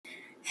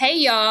Hey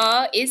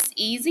y'all, it's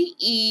Easy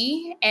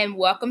E, and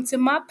welcome to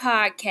my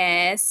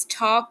podcast,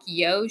 Talk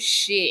Yo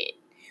Shit,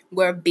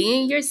 where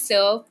being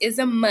yourself is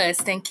a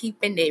must and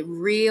keeping it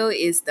real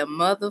is the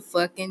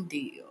motherfucking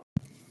deal.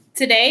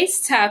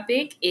 Today's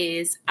topic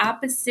is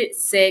opposite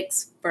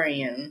sex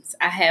friends.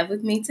 I have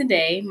with me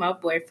today my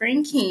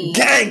boyfriend King.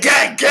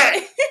 Gang.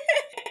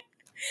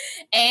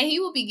 And he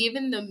will be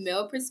giving the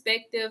male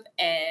perspective,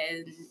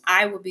 and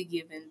I will be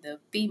giving the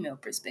female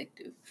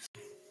perspective.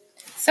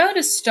 So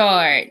to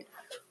start,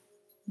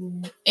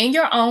 in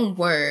your own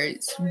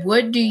words,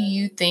 what do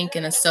you think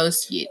an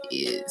associate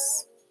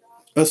is?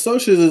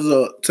 Associate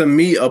is to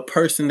me a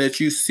person that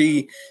you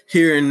see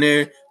here and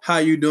there. How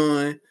you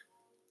doing?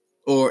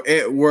 Or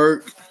at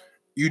work,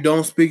 you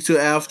don't speak to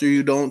after,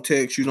 you don't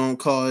text, you don't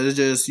call. It's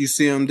just you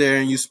see them there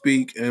and you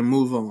speak and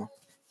move on.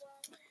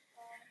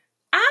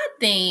 I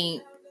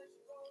think,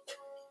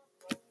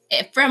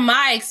 from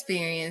my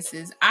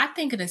experiences, I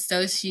think an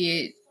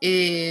associate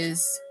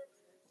is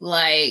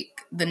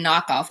like the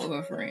knockoff of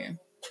a friend.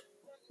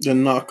 The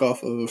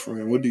knockoff of a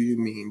friend. What do you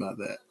mean by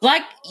that?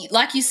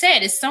 Like you said,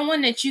 it's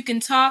someone that you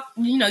can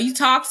you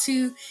talk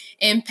to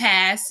in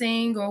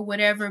passing or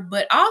whatever,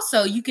 but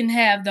also you can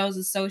have those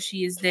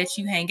associates that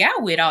you hang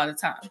out with all the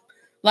time.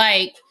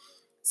 Like,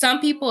 some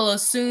people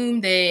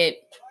assume that,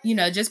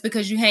 just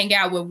because you hang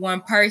out with one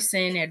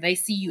person or they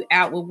see you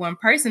out with one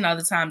person all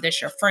the time,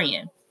 that's your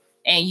friend.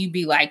 And you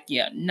be like,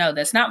 yeah, no,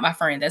 that's not my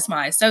friend. That's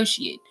my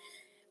associate.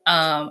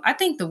 I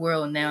think the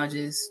world now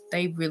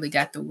they really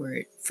got the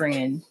word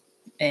friend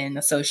and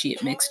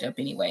associate mixed up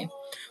anyway.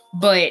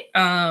 But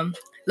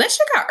let's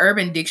check out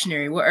Urban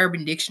Dictionary. What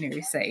Urban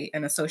Dictionary say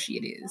an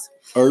associate is?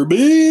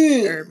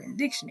 Urban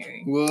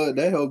Dictionary. Well,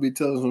 that help be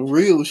telling some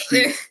real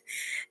shit.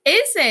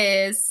 It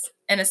says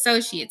an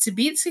associate to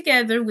be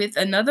together with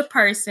another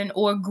person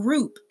or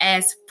group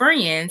as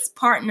friends,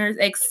 partners,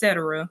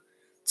 etc.,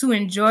 to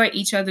enjoy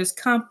each other's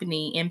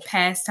company in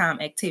pastime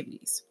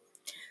activities.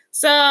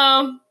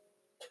 So,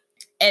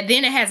 and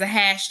then it has a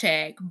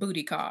hashtag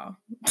booty call.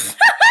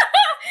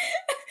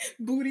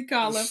 Booty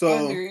call up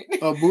under it.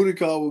 A booty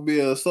call would be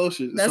an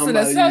associate. That's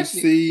somebody an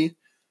associate. You see,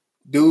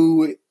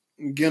 do it,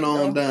 get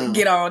on down.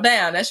 Get on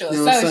down. That's your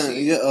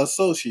associate. Yeah,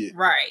 associate.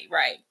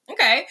 Right.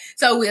 Okay.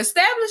 So we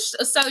established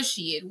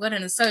associate. What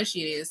an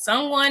associate is.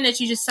 Someone that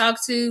you just talk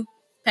to,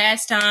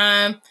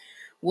 pastime,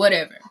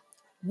 whatever.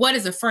 What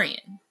is a friend?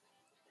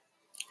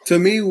 To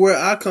me, where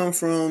I come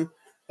from,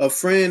 a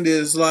friend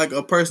is like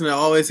a person that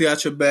always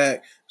got your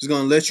back, is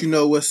going to let you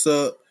know what's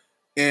up,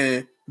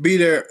 and be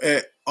there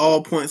at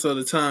all points of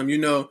the time.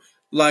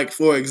 Like,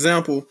 for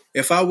example,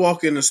 if I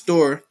walk in the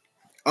store,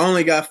 I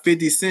only got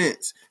 50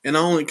 cents, and I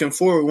only can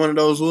afford one of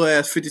those little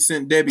ass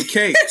 50-cent Debbie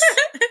cakes.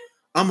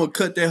 I'm going to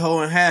cut that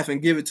whole in half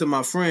and give it to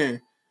my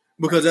friend,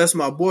 because that's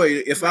my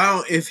boy.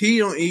 If he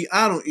don't eat,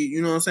 I don't eat.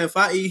 You know what I'm saying? If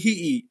I eat, he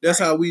eat. That's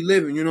how we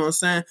living. You know what I'm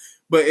saying?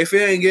 But if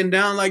it ain't getting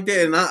down like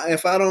that, and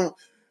if I don't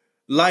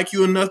like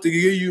you enough to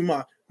give you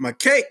my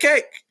cake,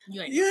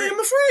 you ain't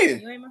my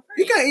friend.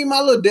 You can't eat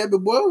my little Debbie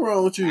boy. What's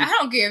wrong with you? I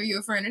don't care if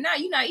you're a friend or not.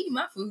 You're not eating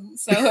my food.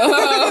 So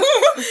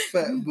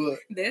Fat butt.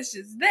 That's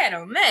just that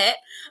on that.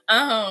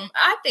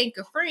 I think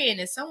a friend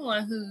is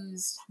someone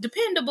who's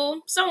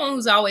dependable, someone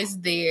who's always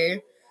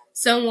there,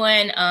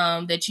 someone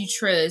that you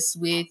trust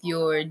with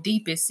your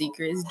deepest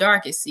secrets,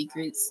 darkest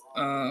secrets.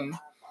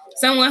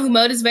 Someone who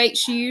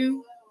motivates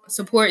you,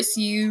 supports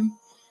you.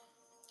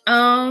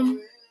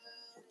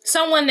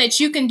 Someone that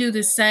you can do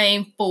the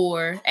same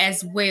for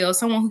as well.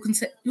 Someone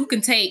who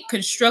can take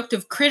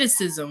constructive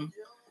criticism,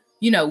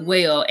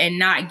 well, and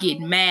not get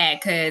mad.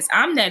 Because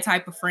I'm that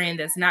type of friend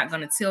that's not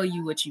going to tell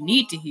you what you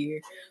need to hear,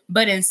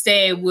 but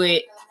instead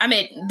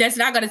that's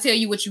not going to tell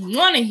you what you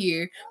want to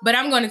hear, but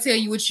I'm going to tell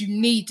you what you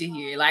need to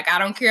hear. Like, I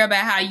don't care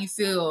about how you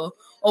feel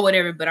or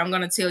whatever, but I'm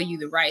going to tell you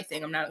the right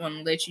thing. I'm not going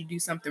to let you do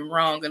something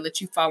wrong or let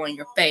you fall on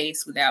your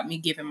face without me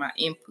giving my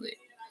input.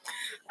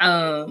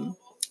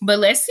 But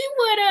let's see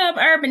what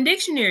Urban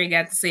Dictionary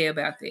got to say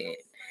about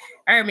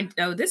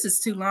that. This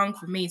is too long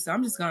for me, so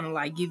I'm just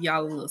gonna give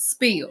y'all a little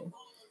spiel.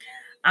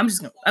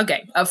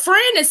 Okay. A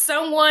friend is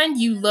someone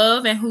you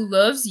love and who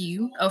loves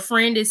you. A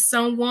friend is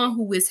someone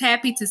who is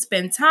happy to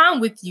spend time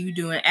with you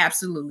doing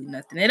absolutely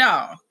nothing at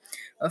all.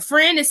 A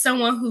friend is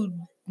someone who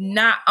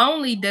not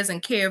only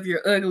doesn't care if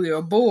you're ugly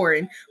or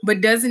boring,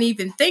 but doesn't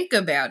even think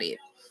about it.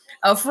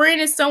 A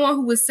friend is someone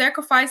who would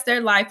sacrifice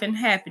their life and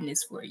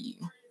happiness for you.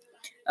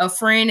 A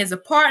friend is a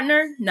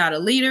partner, not a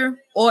leader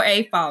or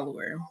a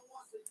follower.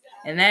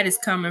 And that is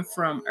coming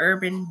from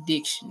Urban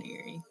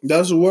Dictionary.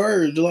 That's a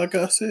word, like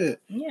I said.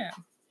 Yeah.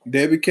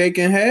 Debbie cake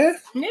in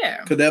half?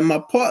 Yeah. Because that's my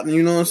partner,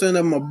 you know what I'm saying?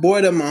 That's my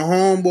boy, that's my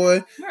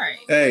homeboy. Right.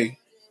 Hey.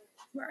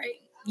 Right.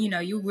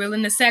 You're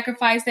willing to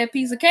sacrifice that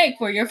piece of cake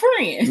for your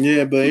friend.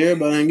 Yeah, but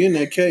everybody ain't getting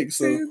that cake,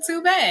 so.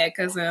 Too bad,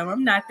 because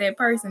I'm not that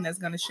person that's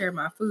going to share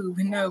my food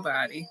with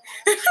nobody.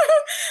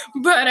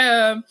 But,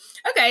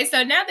 okay,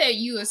 so now that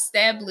you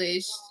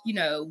established,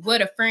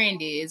 what a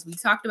friend is, we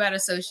talked about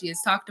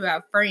associates, talked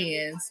about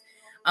friends.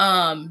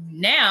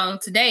 Now,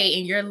 today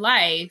in your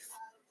life,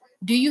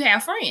 do you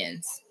have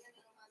friends?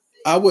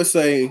 I would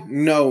say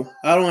no.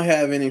 I don't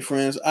have any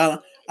friends. I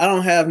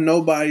don't have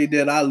nobody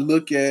that I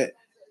look at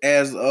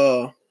as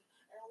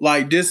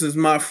like this is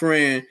my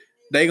friend.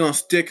 They gonna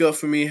stick up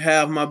for me,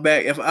 have my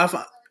back. If I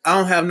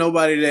don't have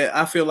nobody that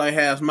I feel like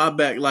has my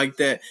back like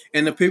that,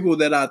 and the people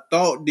that I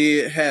thought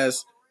did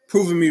has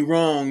proven me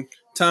wrong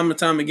time and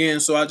time again.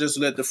 So I just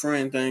let the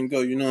friend thing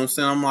go. You know what I'm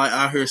saying? I'm like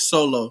out here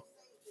solo.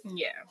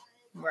 Yeah,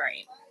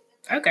 right.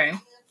 Okay,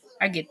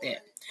 I get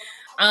that.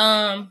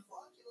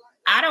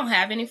 I don't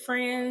have any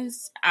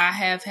friends. I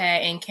have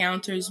had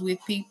encounters with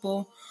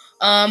people,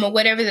 or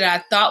whatever that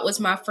I thought was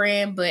my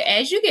friend. But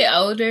as you get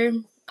older,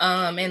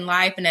 in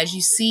life, and as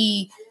you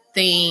see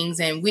things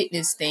and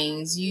witness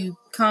things, you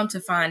come to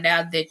find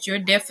out that your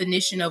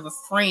definition of a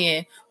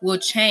friend will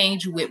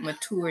change with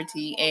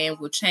maturity and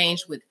will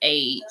change with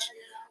age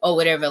or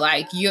whatever.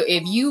 Like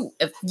if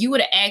you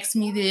would have asked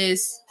me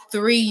this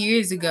 3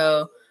 years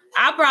ago,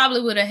 I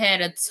probably would have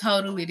had a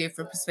totally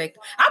different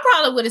perspective. I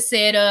probably would have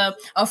said,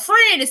 a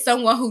friend is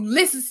someone who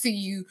listens to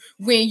you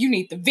when you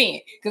need to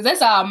vent. Because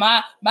that's all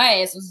my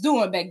ass was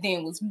doing back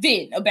then, was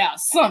vent about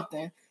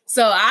something.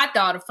 So I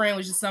thought a friend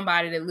was just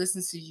somebody that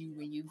listens to you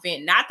when you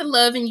vent. Not the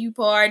loving you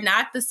part,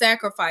 not the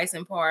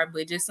sacrificing part,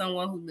 but just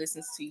someone who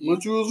listens to you.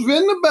 What you was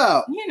venting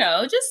about? You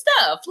know, just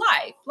stuff,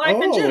 life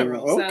in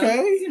general. Okay.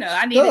 So, you know,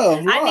 I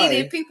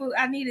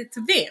needed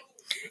to vent,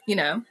 you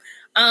know.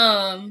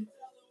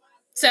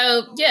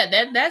 So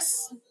yeah,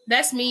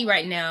 that's me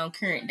right now,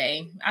 current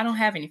day. I don't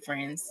have any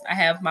friends. I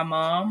have my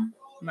mom,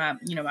 my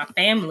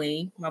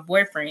family, my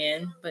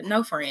boyfriend, but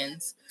no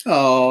friends.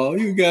 Oh,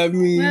 you got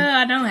me. Well,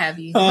 I don't have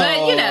you,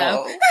 but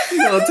you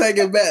gonna take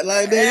it back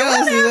like that.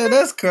 Y'all see that?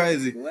 That's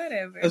crazy.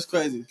 Whatever. That's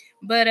crazy.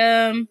 But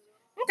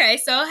okay.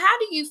 So how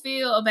do you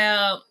feel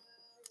about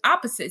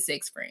opposite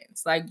sex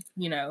friends? Like,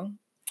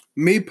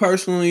 me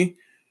personally,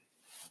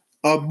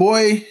 a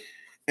boy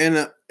and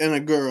a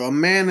girl, a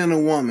man and a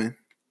woman.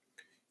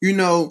 You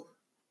know,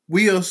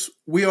 we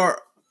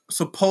are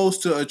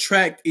supposed to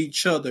attract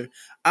each other.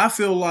 I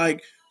feel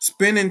like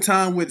spending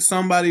time with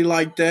somebody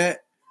like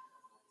that,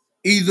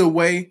 either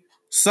way,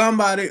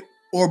 somebody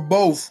or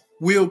both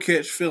will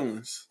catch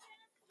feelings.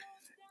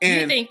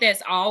 And you think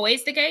that's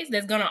always the case?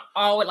 That's gonna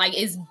always, like,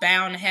 it's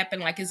bound to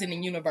happen, like it's in the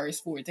universe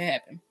for it to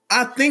happen?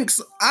 I think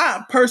so.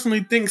 I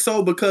personally think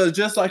so, because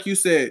just like you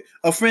said,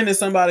 a friend is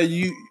somebody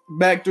you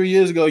back 3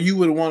 years ago you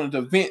would have wanted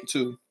to vent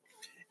to.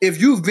 If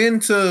you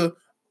vent to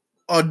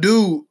a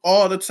dude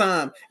all the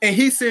time and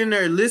he's sitting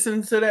there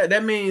listening to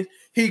that means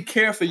he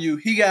care for you.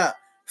 He got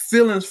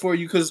feelings for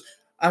you, because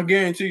I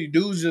guarantee you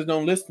dudes just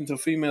don't listen to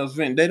females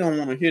vent. They don't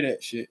want to hear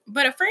that shit.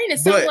 But a friend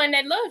is someone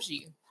that loves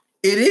you.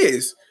 It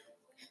is.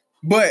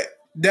 But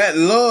that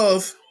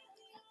love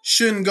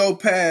shouldn't go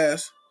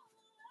past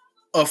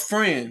a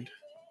friend.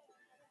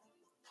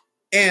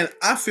 And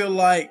I feel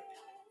like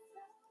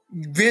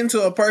vent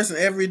to a person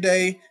every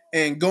day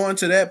and going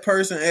to that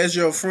person as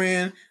your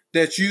friend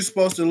that you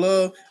supposed to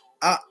love,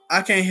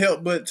 I can't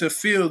help but to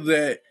feel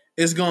that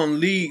it's going to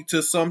lead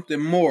to something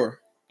more.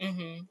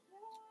 Mm-hmm.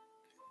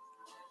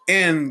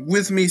 And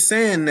with me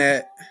saying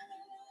that,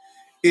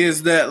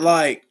 is that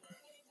like,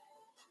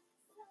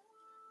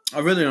 I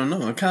really don't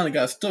know. I kind of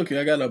got stuck here.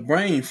 I got a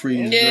brain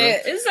freeze.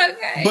 Yeah, bro. It's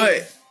okay.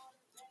 But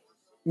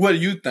what do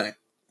you think?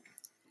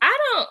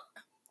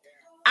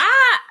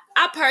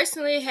 I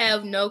personally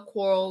have no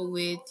quarrel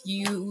with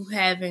you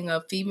having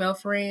a female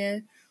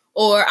friend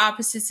or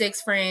opposite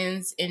sex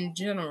friends in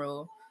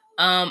general.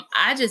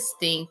 I just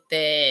think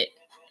that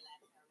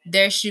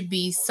there should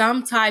be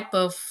some type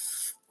of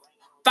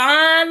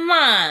fine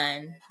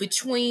line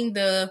between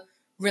the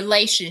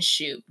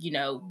relationship,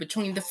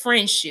 between the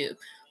friendship,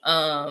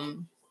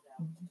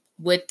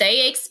 what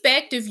they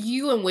expect of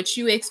you and what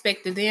you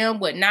expect of them,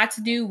 what not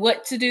to do,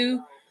 what to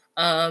do.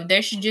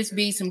 There should just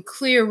be some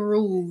clear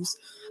rules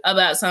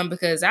about something,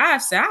 because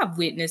I've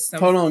witnessed some.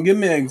 Hold on, give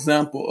me an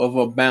example of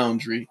a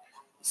boundary.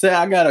 Say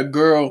I got a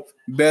girl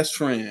best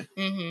friend.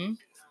 Mm-hmm.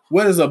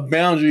 What is a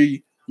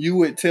boundary you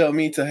would tell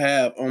me to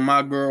have on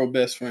my girl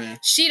best friend?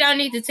 She don't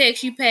need to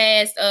text you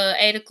past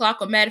 8 o'clock,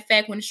 or matter of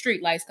fact, when the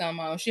street lights come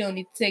on, she don't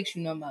need to text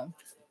you no more.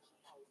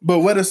 But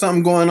what if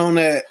something going on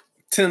at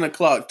 10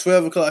 o'clock,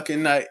 12 o'clock at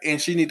night, and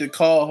she need to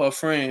call her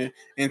friend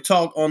and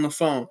talk on the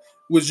phone?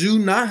 Would you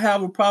not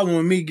have a problem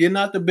with me getting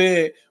out the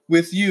bed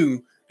with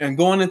you and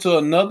going into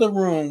another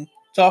room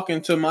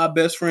talking to my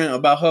best friend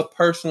about her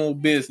personal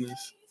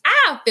business?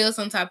 I feel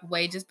some type of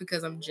way just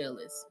because I'm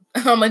jealous.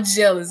 I'm a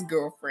jealous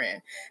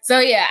girlfriend. So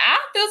yeah, I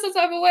feel some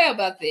type of way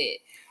about that.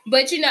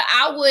 But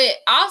I would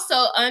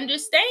also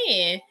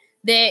understand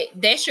that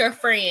that's your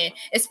friend,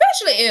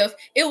 especially if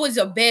it was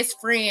your best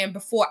friend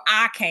before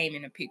I came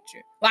in the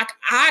picture. Like,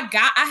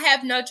 I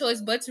have no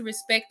choice but to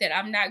respect that.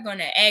 I'm not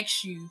gonna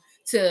ask you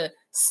to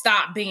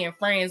stop being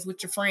friends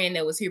with your friend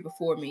that was here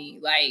before me.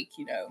 Like,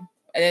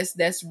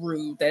 that's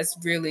rude. That's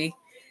really,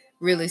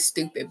 really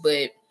stupid.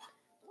 But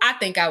I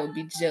think I would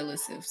be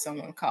jealous if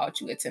someone called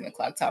you at 10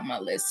 o'clock talking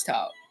about let's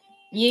talk.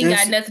 You ain't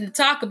got nothing to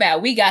talk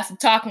about. We got some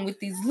talking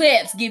with these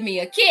lips. Give me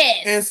a kiss.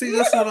 And see,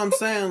 that's what I'm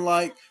saying.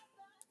 Like,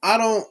 I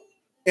don't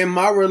in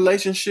my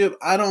relationship,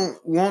 I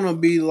don't want to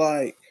be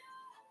like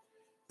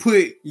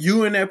put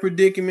you in that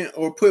predicament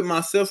or put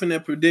myself in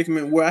that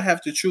predicament where I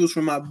have to choose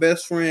from my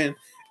best friend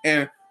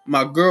and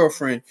my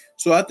girlfriend.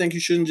 So I think you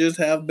shouldn't just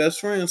have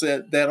best friends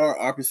that are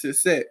opposite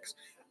sex.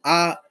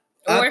 I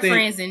Or think,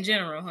 friends in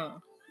general, huh?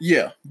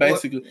 Yeah,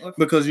 basically. Or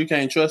because you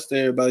can't trust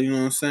everybody, you know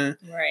what I'm saying?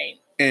 Right.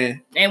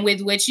 And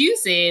with what you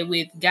said,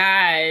 with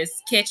guys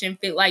catching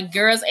fit, like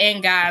girls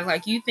and guys,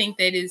 like you think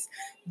that is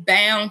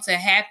bound to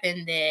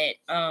happen,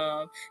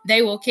 that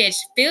they will catch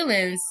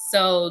feelings.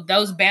 So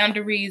those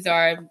boundaries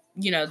are,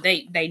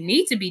 they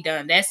need to be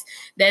done.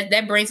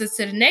 That brings us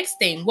to the next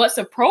thing. What's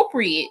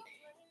appropriate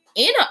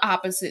in an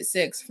opposite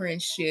sex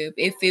friendship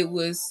if it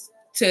was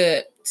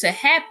to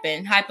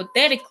happen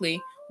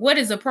hypothetically? What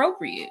is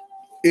appropriate?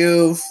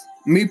 If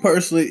me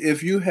personally,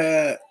 if you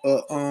had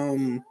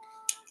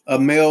a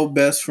male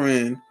best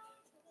friend,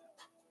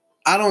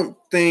 I don't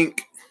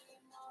think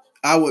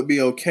I would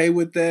be okay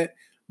with that.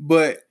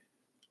 But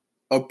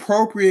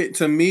appropriate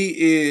to me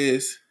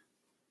is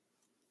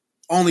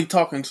only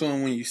talking to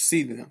them when you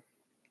see them.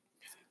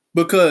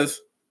 Because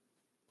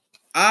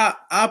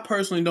I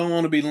personally don't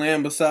want to be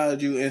laying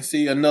beside you and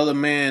see another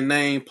man's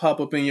name pop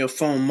up in your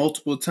phone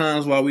multiple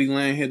times while we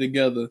laying here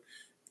together.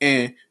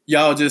 And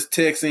y'all just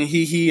texting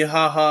hee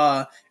ha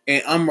ha,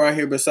 and I'm right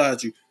here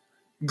beside you.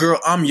 Girl,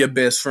 I'm your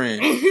best friend.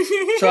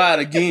 Try it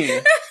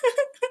again.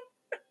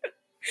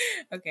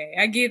 Okay,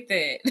 I get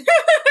that.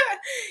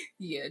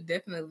 Yeah,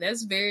 definitely.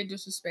 That's very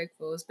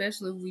disrespectful,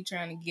 especially if we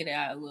trying to get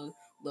out a little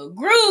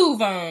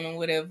groove on or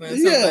whatever.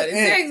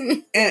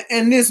 And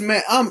and this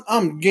man,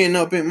 I'm getting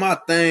up in my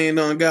thing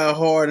done got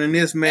hard, and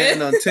this man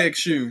done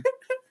text you.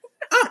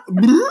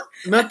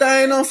 My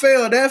thing don't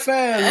fail that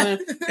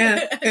fast,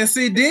 man. And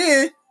see,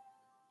 then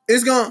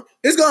it's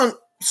gonna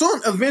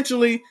soon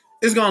eventually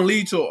it's gonna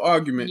lead to an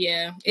argument.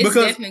 Yeah, it's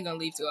definitely gonna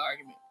lead to an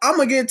argument. I'm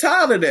gonna get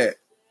tired of that.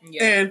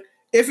 Yeah. And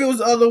if it was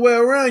the other way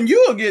around,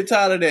 you'll get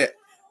tired of that.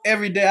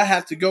 Every day I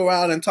have to go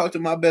out and talk to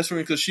my best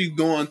friend because she's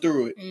going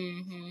through it.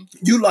 Mm-hmm.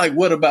 You like,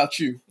 what about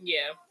you?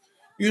 Yeah.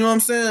 You know what I'm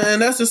saying?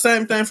 And that's the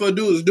same thing for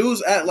dudes.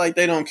 Dudes act like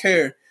they don't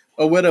care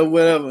or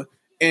whatever.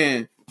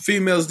 And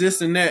females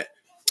this and that.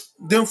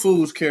 Them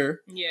fools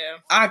care. Yeah.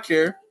 I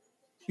care.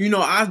 You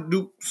know, I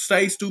do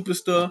say stupid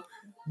stuff,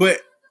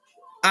 but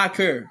I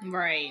care.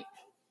 Right.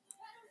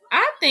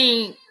 I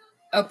think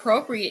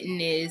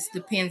appropriateness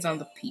depends on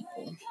the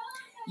people.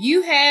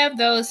 You have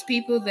those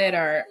people that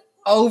are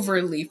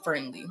overly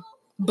friendly,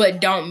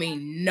 but don't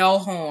mean no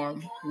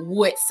harm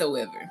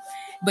whatsoever.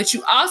 But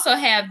you also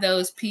have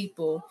those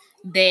people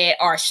that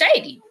are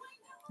shady,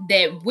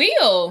 that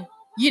will,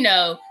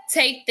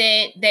 take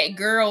that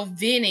girl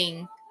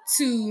venting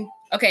to,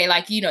 okay,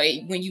 like,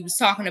 when you was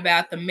talking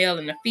about the male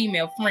and the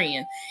female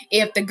friend,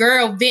 if the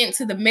girl vent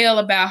to the male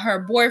about her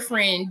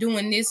boyfriend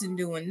doing this and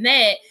doing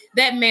that,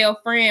 that male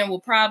friend will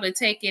probably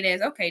take it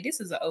as, okay, this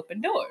is an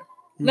open door.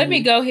 Let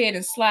me go ahead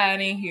and slide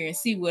in here and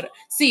see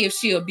if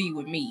she'll be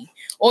with me.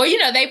 Or,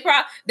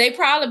 they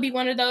probably be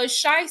one of those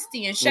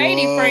shysty and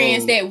shady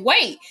friends that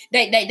wait.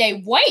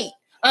 They wait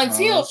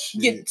until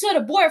till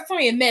the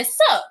boyfriend mess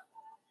up.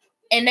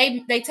 And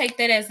they take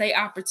that as their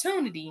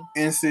opportunity.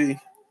 And see,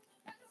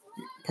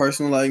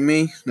 person like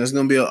me, that's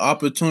gonna be an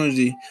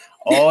opportunity.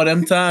 All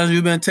them times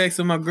you've been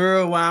texting my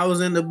girl while I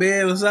was in the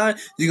bed beside,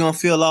 you're gonna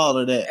feel all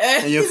of that.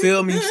 And you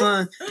feel me,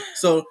 son?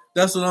 So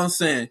that's what I'm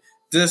saying.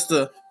 Just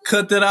to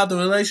cut that out the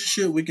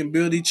relationship, we can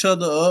build each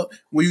other up.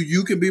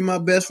 You can be my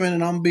best friend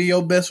and I'm gonna be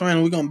your best friend,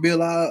 and we're gonna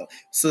build our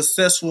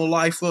successful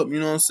life up, you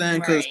know what I'm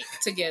saying? Right,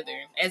 together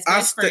as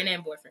best friend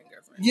and boyfriend,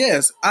 girlfriend.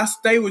 Yes, I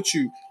stay with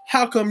you.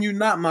 How come you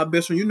not my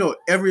best friend? You know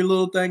every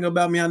little thing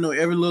about me. I know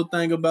every little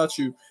thing about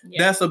you.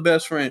 Yeah. That's a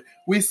best friend.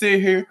 We sit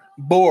here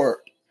bored.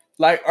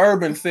 Like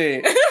Urban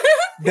said,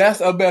 that's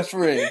a best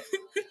friend.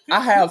 I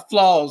have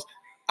flaws.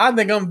 I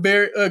think I'm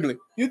very ugly.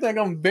 You think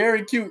I'm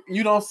very cute.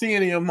 You don't see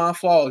any of my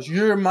flaws.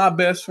 You're my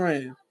best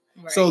friend.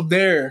 Right. So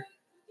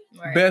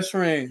right. Best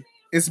friend.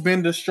 It's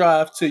been the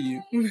strive to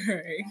you.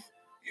 Right.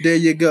 There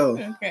you go.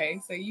 Okay,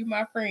 so you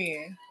my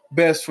friend.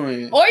 Best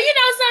friend. Or you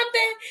know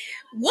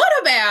something? What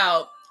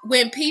about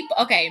when people,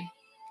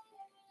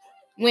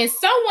 when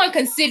someone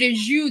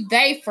considers you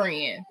their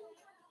friend,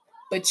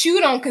 but you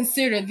don't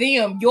consider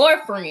them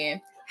your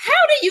friend, how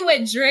do you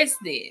address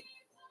that?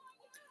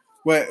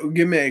 Well,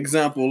 give me an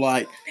example,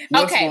 like,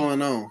 what's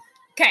going on?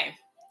 Okay.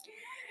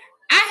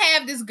 I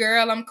have this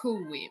girl I'm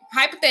cool with.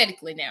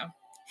 Hypothetically now.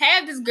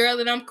 Have this girl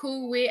that I'm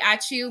cool with, I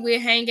chill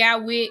with, hang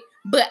out with,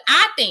 but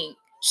I think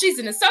she's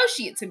an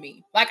associate to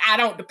me. Like, I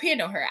don't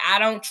depend on her. I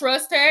don't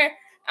trust her.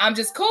 I'm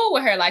just cool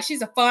with her. Like,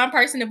 she's a fun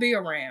person to be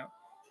around.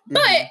 Mm-hmm.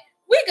 But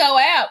we go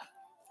out.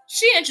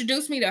 She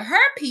introduced me to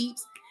her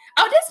peeps.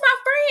 Oh, this my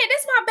friend.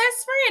 This my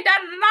best friend. Da,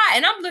 da, da.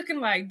 And I'm looking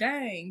like,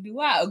 dang, do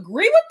I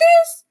agree with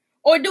this?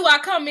 Or do I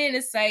come in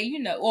and say,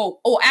 or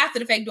after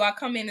the fact, do I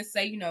come in and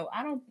say,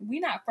 we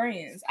not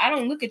friends. I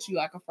don't look at you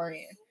like a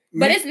friend.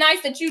 But it's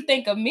nice that you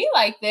think of me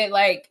like that.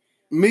 Like,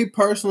 me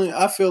personally,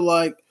 I feel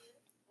like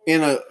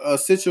in a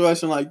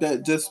situation like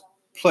that, just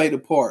play the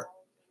part.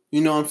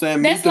 You know what I'm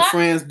saying? That's Meet the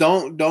friends.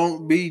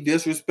 Don't be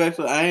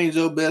disrespectful. I ain't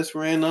your best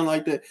friend, nothing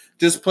like that.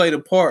 Just play the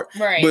part.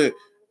 Right. But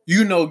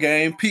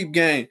game, peep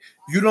game.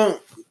 You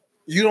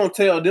don't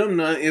tell them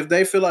nothing. If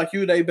they feel like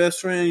you their best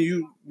friend,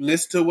 you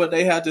listen to what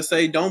they have to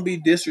say. Don't be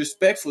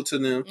disrespectful to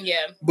them.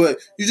 Yeah. But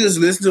you just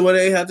listen to what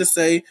they have to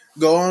say,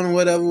 go on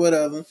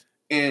whatever,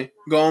 and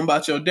go on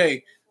about your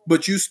day.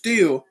 But you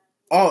still,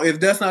 if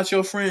that's not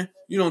your friend,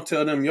 you don't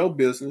tell them your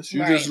business.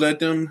 You just let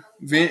them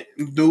vent,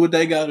 do what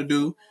they got to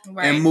do,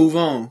 and move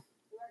on.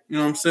 You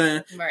know what I'm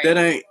saying?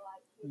 Right.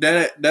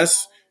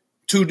 That's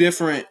two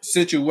different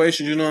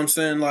situations. You know what I'm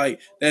saying? Like,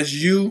 that's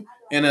you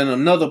and then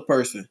another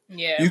person.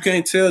 Yeah. You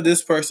can't tell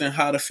this person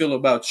how to feel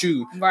about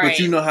you, but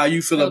you know how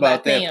you feel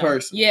about that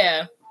person.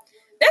 Yeah.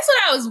 That's what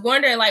I was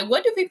wondering. Like,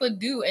 what do people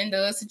do in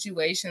those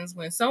situations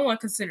when someone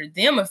considers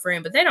them a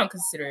friend, but they don't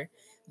consider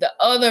the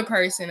other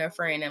person a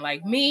friend? And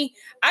like me,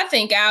 I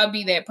think I'll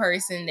be that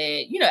person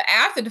that, you know,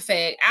 after the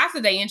fact, after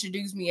they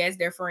introduce me as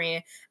their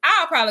friend,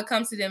 I'll probably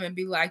come to them and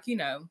be like, you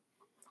know,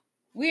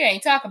 we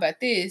ain't talk about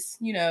this,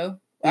 you know.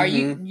 Are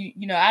you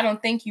know, I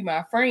don't think you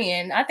my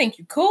friend. I think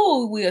you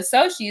cool. We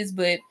associates,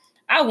 but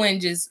I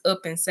wouldn't just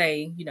up and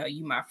say, you know,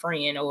 you my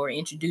friend or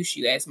introduce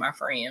you as my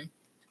friend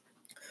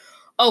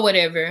or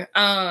whatever.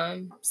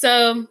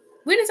 So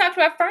we didn't talk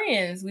about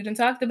friends. We didn't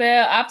talk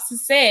about opposite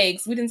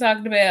sex. We didn't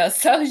talk about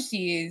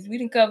associates. We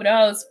didn't cover the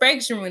whole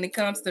spectrum when it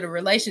comes to the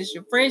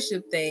relationship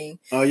friendship thing.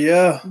 Oh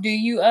yeah. Do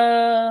you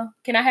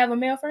can I have a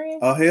male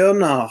friend? Oh hell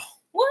no.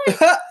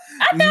 What?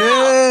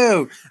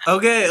 No.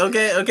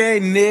 Okay.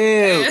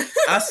 No.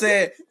 I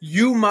said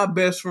you my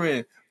best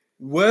friend.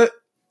 What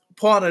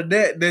part of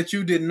that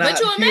you did not hear?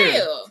 But you a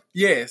male.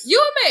 Yes. You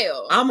a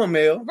male. I'm a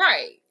male.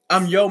 Right.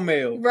 I'm your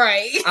male.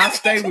 Right. I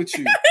stay with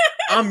you.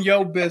 I'm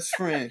your best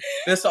friend.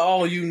 That's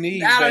all you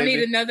need. I don't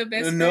need another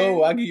best friend.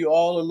 No, I give you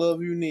all the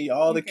love you need,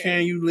 all the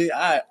caring you need.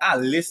 I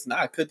listen.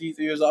 I cut these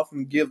ears off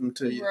and give them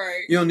to you.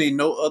 Right. You don't need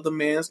no other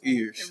man's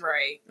ears.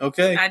 Right.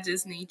 Okay. I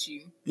just need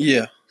you.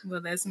 Yeah.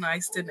 Well, that's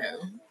nice to know.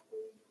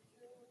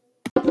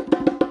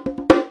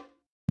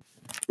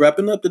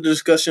 Wrapping up the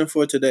discussion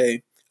for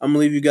today, I'm going to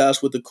leave you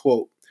guys with a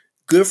quote.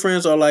 Good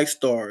friends are like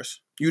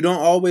stars. You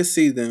don't always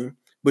see them,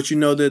 but you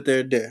know that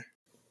they're there.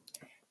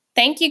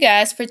 Thank you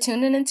guys for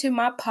tuning into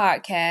my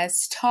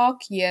podcast,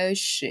 Talk Yo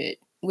Shit,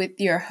 with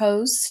your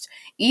host,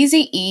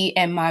 Easy E,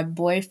 and my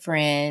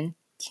boyfriend,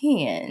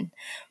 Ken.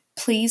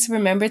 Please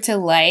remember to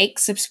like,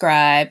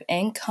 subscribe,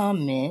 and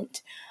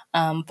comment.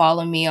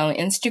 Follow me on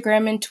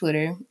Instagram and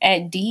Twitter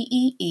at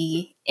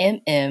DEEMMARELD.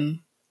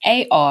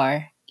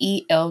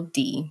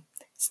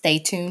 Stay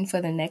tuned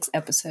for the next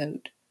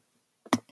episode.